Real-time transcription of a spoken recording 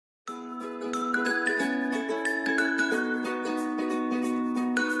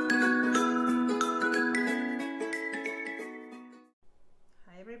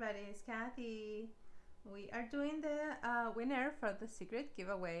are doing the winner for the secret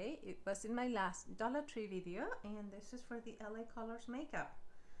giveaway. It was in my last Dollar Tree video, and this is for the LA Colors makeup.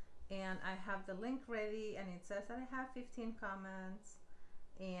 And I have the link ready, and it says that I have 15 comments,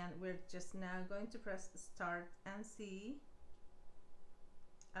 and we're just now going to press start and see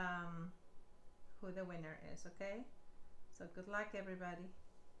who the winner is. Okay, so good luck, everybody.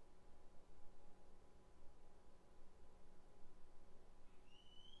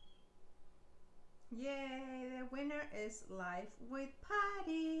 Yay, the winner is Life with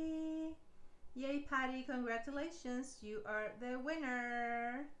Patti. Yay, Patti, congratulations, you are the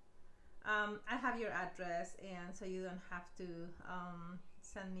winner. I have your address, and so you don't have to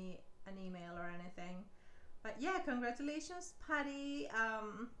send me an email or anything. But yeah, congratulations, Patti.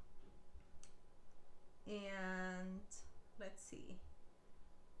 And let's see.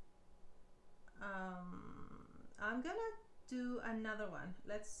 I'm gonna do another one.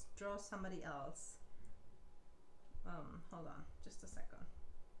 Let's draw somebody else. Hold on just a second.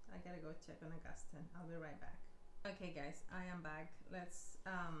 I gotta go check on Augustine. I'll be right back. Okay guys, I am back. Let's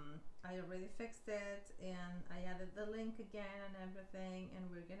I already fixed it, and I added the link again and everything, and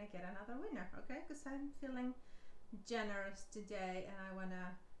we're gonna get another winner, okay? Because I'm feeling generous today, and I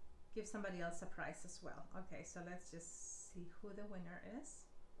wanna give somebody else a prize as well. Okay, so let's just see who the winner is.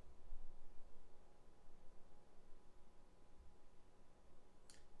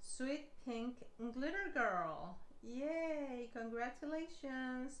 Sweet Pink Glitter Girl. Yay,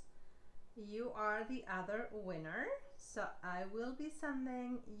 congratulations. You are the other winner. So I will be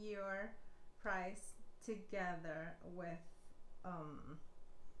sending your prize together with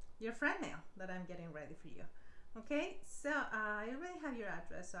your friend mail that I'm getting ready for you. Okay, so I already have your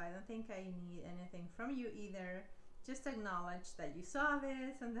address, so I don't think I need anything from you either. Just acknowledge that you saw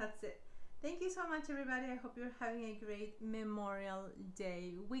this, and that's it. Thank you so much, everybody. I hope you're having a great Memorial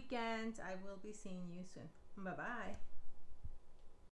Day weekend. I will be seeing you soon. Bye-bye.